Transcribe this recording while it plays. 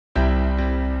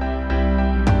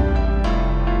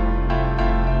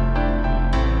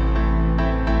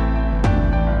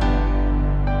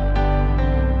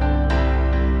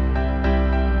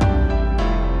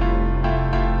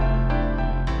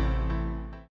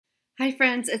Hi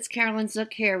friends, it's Carolyn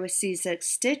Zook here with C6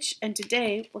 Stitch, and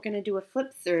today we're going to do a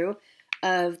flip through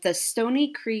of the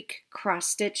Stoney Creek Cross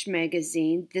Stitch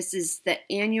magazine. This is the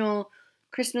annual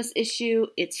Christmas issue.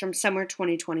 It's from summer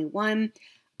 2021.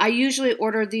 I usually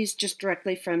order these just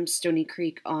directly from Stoney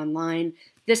Creek online.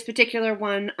 This particular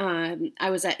one, I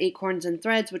was at Acorns and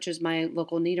Threads, which is my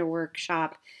local needlework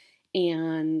shop,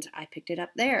 and I picked it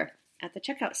up there at the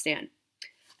checkout stand.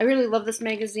 I really love this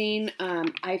magazine.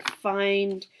 I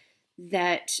find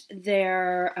that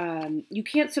you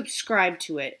can't subscribe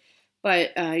to it,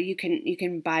 but you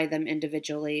can buy them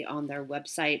individually on their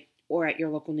website or at your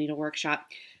local needlework shop.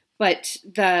 But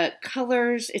the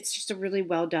colors, it's just a really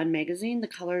well done magazine. The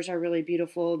colors are really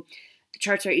beautiful. The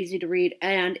charts are easy to read,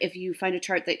 and if you find a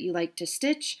chart that you like to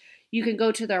stitch, you can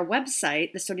go to their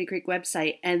website, the Stoney Creek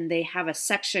website, and they have a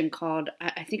section called,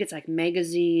 I think it's like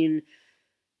magazine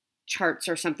charts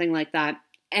or something like that.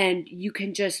 And you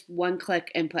can just one click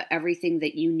and put everything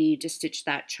that you need to stitch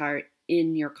that chart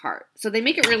in your cart. So they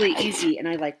make it really easy, and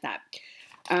I like that.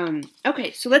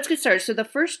 Okay, so let's get started. So the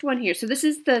first one here, so this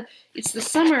is it's the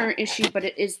summer issue, but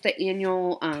it is the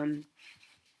annual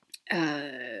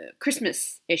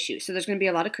Christmas issue. So there's going to be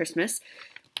a lot of Christmas.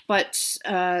 But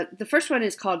the first one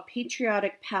is called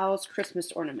Patriotic Pals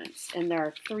Christmas Ornaments, and there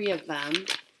are 3 of them.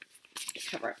 Let's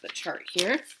cover up the chart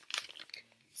here.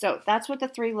 So that's what the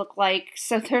 3 look like.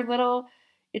 So they're little,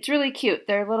 it's really cute.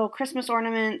 They're little Christmas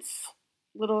ornaments,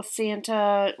 little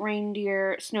Santa,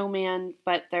 reindeer, snowman,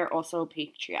 but they're also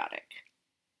patriotic.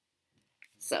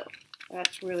 So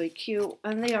that's really cute.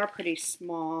 And they are pretty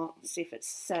small. Let's see if it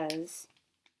says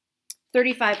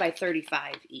 35 by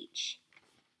 35 each.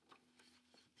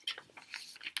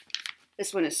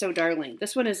 This one is so darling.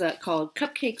 This one is called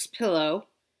Cupcakes Pillow.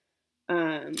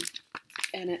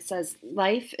 And it says,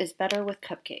 life is better with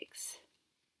cupcakes.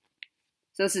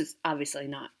 So this is obviously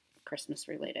not Christmas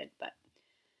related, but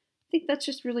I think that's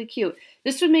just really cute.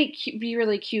 This would be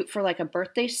really cute for like a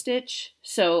birthday stitch.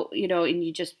 So, you know, and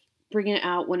you just bring it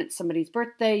out when it's somebody's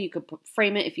birthday. You could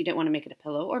frame it if you didn't want to make it a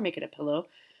pillow, or make it a pillow.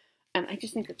 And I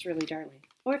just think it's really darling.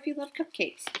 Or if you love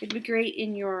cupcakes, it'd be great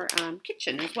in your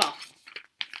kitchen as well.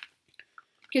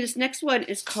 Okay, this next one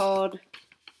is called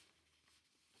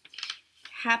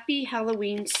Happy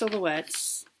Halloween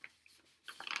Silhouettes.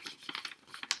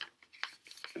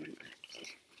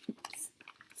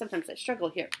 Sometimes I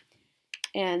struggle here.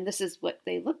 And this is what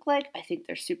they look like. I think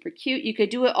they're super cute. You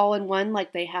could do it all in one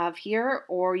like they have here,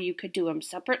 or you could do them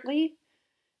separately.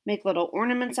 Make little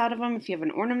ornaments out of them if you have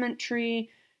an ornament tree.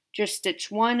 Just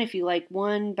stitch one if you like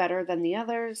one better than the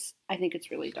others. I think it's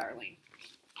really darling.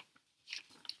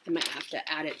 I might have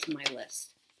to add it to my list.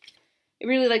 I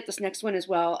really like this next one as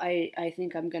well. I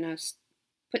think I'm going to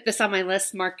put this on my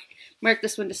list, mark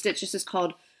this one to stitch. This is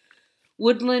called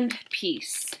Woodland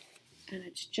Peace. And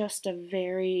it's just a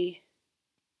very,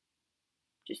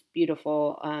 just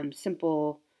beautiful,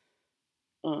 simple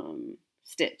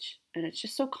stitch. And it's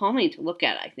just so calming to look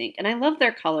at, I think. And I love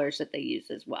their colors that they use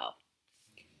as well.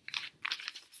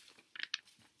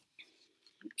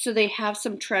 So they have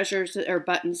some treasures or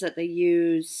buttons that they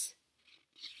use.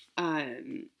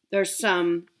 There's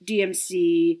some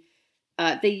DMC.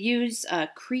 They use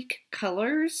Creek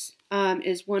Colors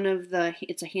is one of the,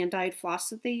 it's a hand-dyed floss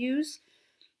that they use.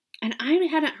 And I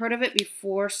hadn't heard of it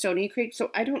before Stoney Creek,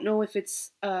 so I don't know if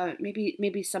it's,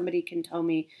 maybe somebody can tell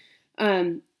me.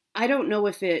 I don't know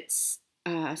if it's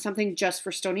something just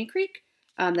for Stoney Creek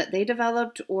that they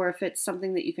developed, or if it's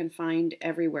something that you can find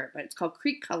everywhere. But it's called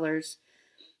Creek Colors.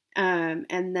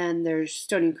 And then there's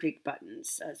Stoney Creek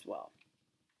buttons as well.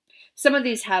 Some of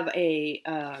these have a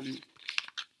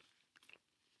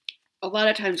lot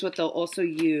of times what they'll also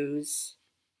use,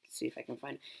 let's see if I can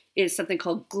find, is something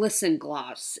called Glisten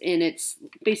Gloss, and it's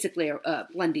basically a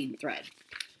blending thread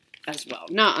as well.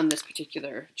 Not on this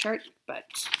particular chart, but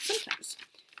sometimes.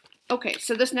 Okay,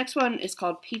 so this next one is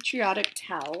called Patriotic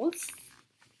Towels.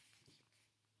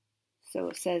 So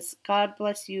it says, God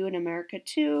bless you in America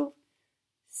too.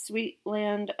 Sweet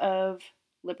land of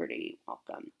liberty,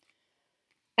 welcome.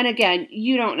 And again,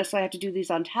 you don't necessarily have to do these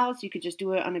on towels. You could just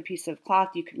do it on a piece of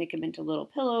cloth. You could make them into little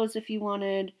pillows if you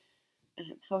wanted,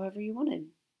 however you wanted.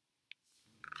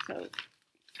 So,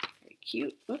 very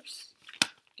cute. Whoops.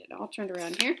 Get it all turned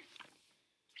around here.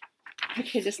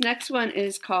 Okay, this next one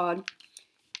is called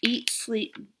Eat,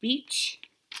 Sleep, Beach.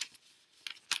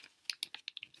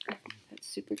 That's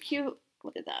super cute.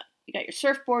 Look at that. You got your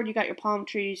surfboard, you got your palm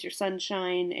trees, your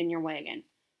sunshine, and your wagon.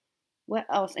 What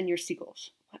else? And your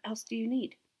seagulls. What else do you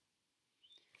need?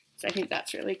 So I think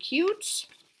that's really cute.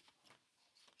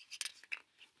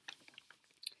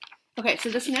 Okay, so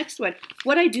this next one,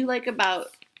 what I do like about,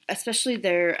 especially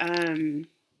their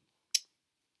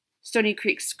Stoney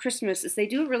Creek's Christmas is they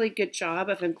do a really good job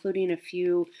of including a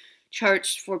few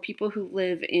charts for people who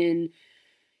live in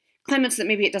climates that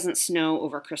maybe it doesn't snow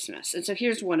over Christmas. And so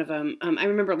here's one of them. I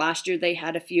remember last year they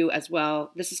had a few as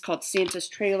well. This is called Santa's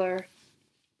Trailer.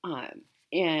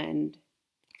 And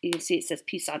you can see it says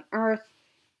Peace on Earth.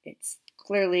 It's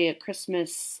clearly a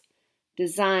Christmas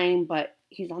design, but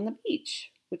he's on the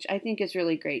beach, which I think is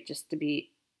really great just to be,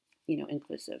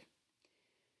 inclusive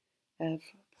of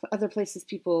other places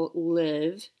people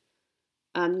live.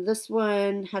 This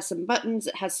one has some buttons.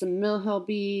 It has some Mill Hill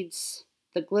beads,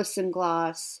 the glisten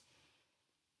gloss,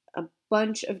 a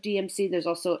bunch of DMC. There's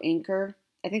also Anchor.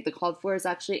 I think the called for is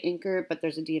actually Anchor, but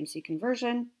there's a DMC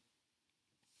conversion.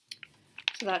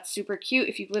 So that's super cute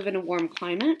if you live in a warm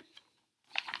climate.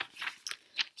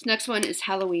 This next one is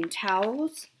Halloween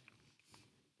towels.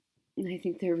 And I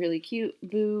think they're really cute.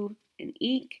 Blue and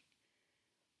ink.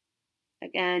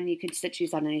 Again, you can stitch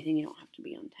these on anything. You don't have to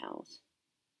be on towels.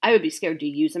 I would be scared to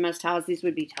use them as towels. These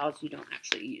would be towels you don't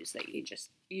actually use, that you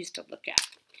just use to look at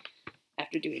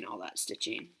after doing all that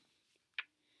stitching.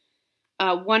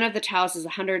 One of the towels is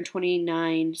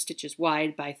 129 stitches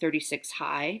wide by 36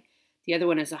 high. The other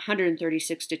one is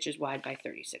 136 stitches wide by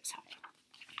 36 high.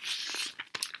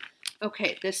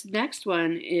 Okay, this next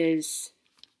one is,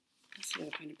 let's see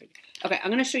if I find it big. Okay, I'm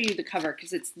going to show you the cover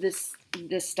because it's this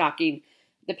stocking.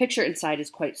 The picture inside is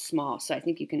quite small, so I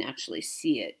think you can actually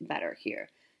see it better here.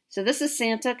 So this is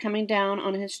Santa coming down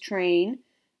on his train,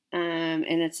 and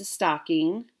it's a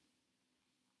stocking.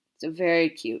 It's a very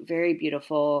cute, very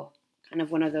beautiful, kind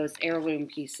of one of those heirloom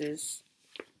pieces.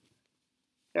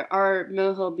 There are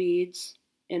Mill Hill beads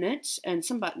in it and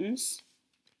some buttons.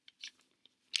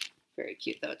 Very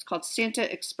cute, though. It's called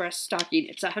Santa Express Stocking.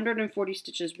 It's 140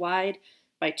 stitches wide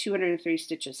by 203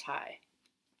 stitches high.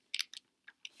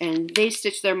 And they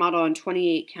stitched their model in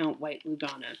 28 count white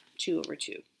Lugana,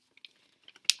 2/2.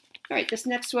 All right, this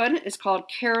next one is called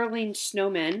Caroling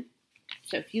Snowmen.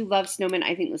 So if you love snowmen,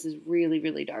 I think this is really,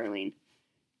 really darling.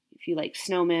 If you like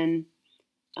snowmen,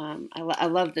 I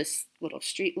love this little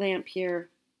street lamp here.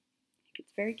 I think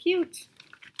it's very cute.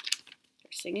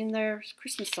 They're singing their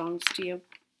Christmas songs to you.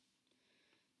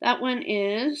 That one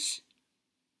is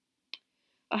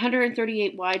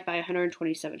 138 wide by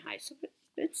 127 high, so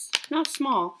it's not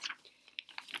small.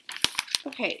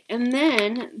 Okay, and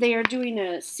then they are doing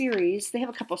a series. They have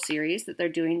a couple series that they're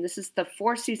doing. This is the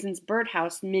 4 Seasons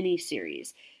Birdhouse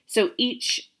mini-series. So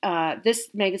this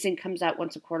magazine comes out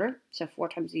once a quarter, so 4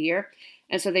 times a year.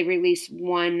 And so they release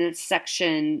one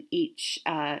section each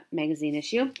magazine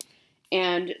issue.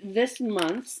 And this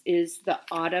month's is the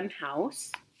Autumn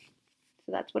House.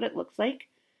 So that's what it looks like.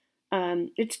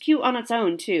 It's cute on its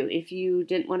own, too. If you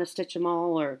didn't want to stitch them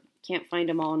all or can't find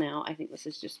them all now, I think this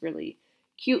is just really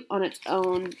cute on its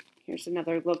own. Here's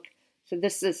another look. So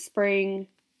this is spring,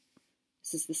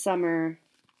 this is the summer,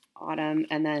 autumn,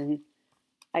 and then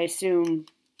I assume,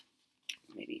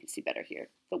 maybe you can see better here,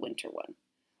 the winter one,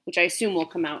 which I assume will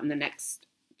come out in the next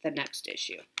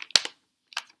issue.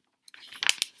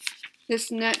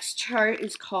 This next chart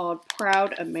is called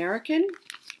Proud American.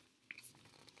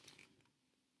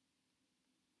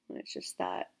 And it's just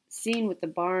that scene with the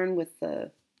barn with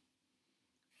the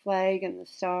flag and the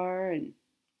star, and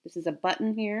this is a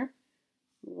button here,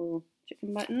 a little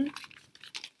chicken button.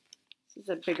 This is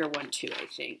a bigger one too, I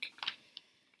think.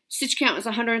 Stitch count is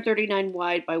 139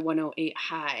 wide by 108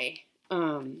 high.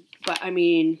 But I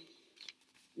mean,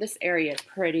 this area is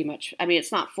pretty much, I mean,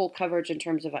 it's not full coverage in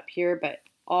terms of up here, but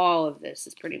all of this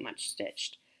is pretty much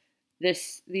stitched.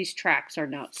 These tracks are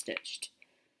not stitched.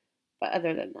 But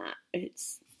other than that,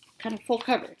 it's kind of full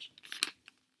coverage.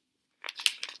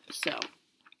 So,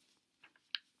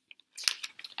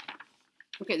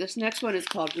 okay, this next one is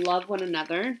called Love One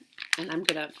Another, and I'm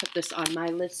going to put this on my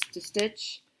list to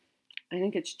stitch. I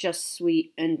think it's just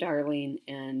sweet and darling,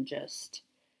 and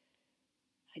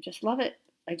I just love it.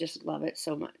 I just love it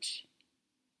so much.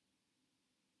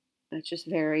 It's just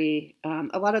very,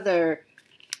 a lot of their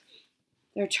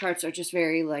charts are just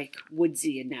very like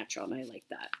woodsy and natural, and I like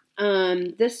that.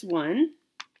 This one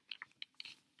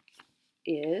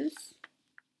is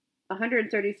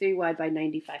 133 wide by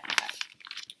 95 high.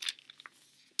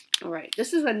 All right,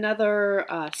 this is another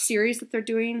series that they're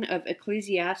doing of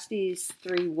Ecclesiastes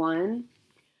 3:1.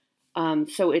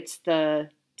 So it's To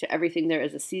Everything There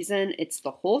Is a Season. It's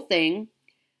the whole thing.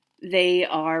 They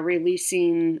are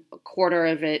releasing a quarter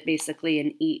of it basically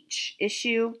in each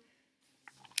issue.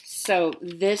 So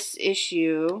this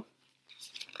issue,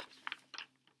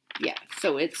 yeah,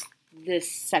 so it's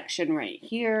this section right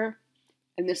here.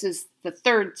 And this is the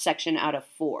 3rd section out of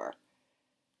 4.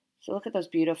 So look at those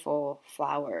beautiful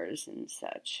flowers and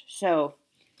such. So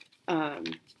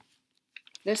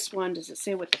This one, does it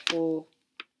say what the whole,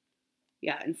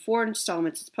 yeah, in 4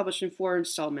 installments. It's published in 4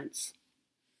 installments.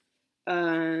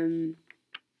 I'm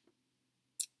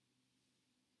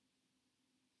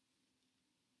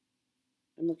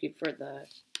looking for the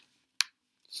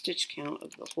stitch count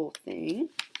of the whole thing.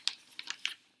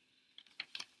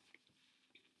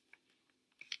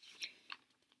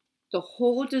 The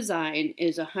whole design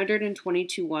is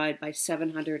 122 wide by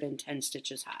 710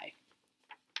 stitches high.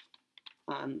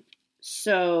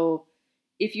 So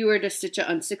if you were to stitch it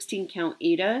on 16 count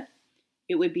Aida,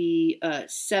 it would be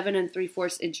 7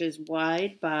 3/4 inches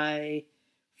wide by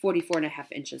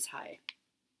 44.5 inches high.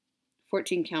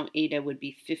 14 count Aida would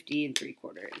be 50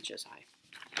 3/4 inches high.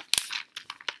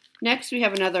 Next, we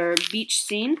have another beach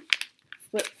scene,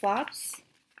 flip-flops.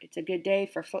 It's a good day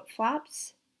for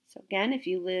flip-flops. So again, if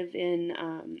you live in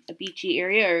a beachy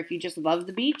area, or if you just love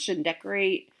the beach and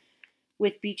decorate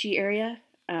with beachy area,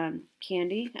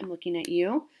 Candy, I'm looking at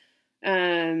you.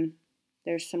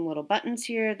 There's some little buttons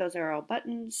here. Those are all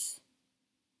buttons.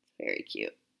 Very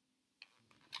cute.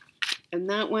 And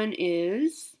that one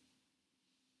is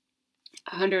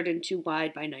 102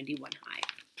 wide by 91 high.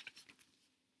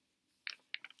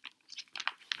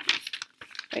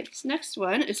 Right, this next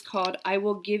one is called I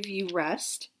Will Give You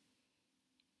Rest.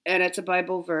 And it's a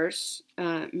Bible verse,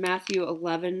 Matthew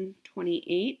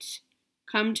 11:28.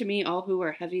 Come to me, all who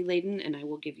are heavy laden, and I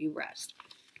will give you rest.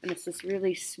 And it's this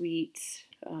really sweet,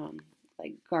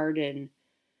 like garden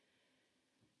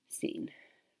scene.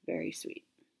 Very sweet.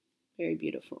 Very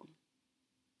beautiful.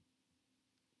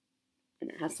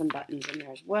 And it has some buttons in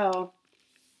there as well.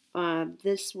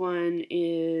 This one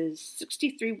is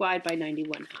 63 wide by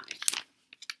 91 high.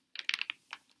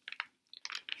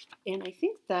 And I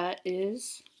think that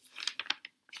is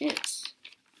it.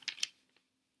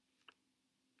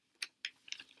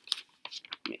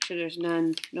 Make sure there's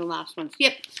no last ones.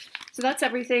 Yep. So that's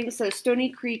everything. So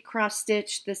Stoney Creek Cross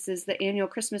Stitch. This is the annual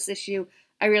Christmas issue.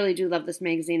 I really do love this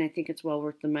magazine. I think it's well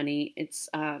worth the money. It's,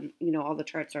 you know, all the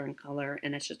charts are in color,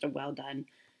 and it's just a well done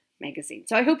magazine.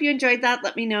 So I hope you enjoyed that.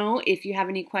 Let me know if you have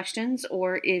any questions,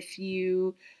 or if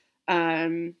you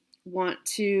want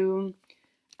to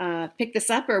pick this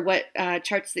up, or what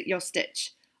charts that you'll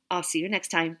stitch. I'll see you next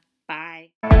time.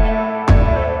 Bye.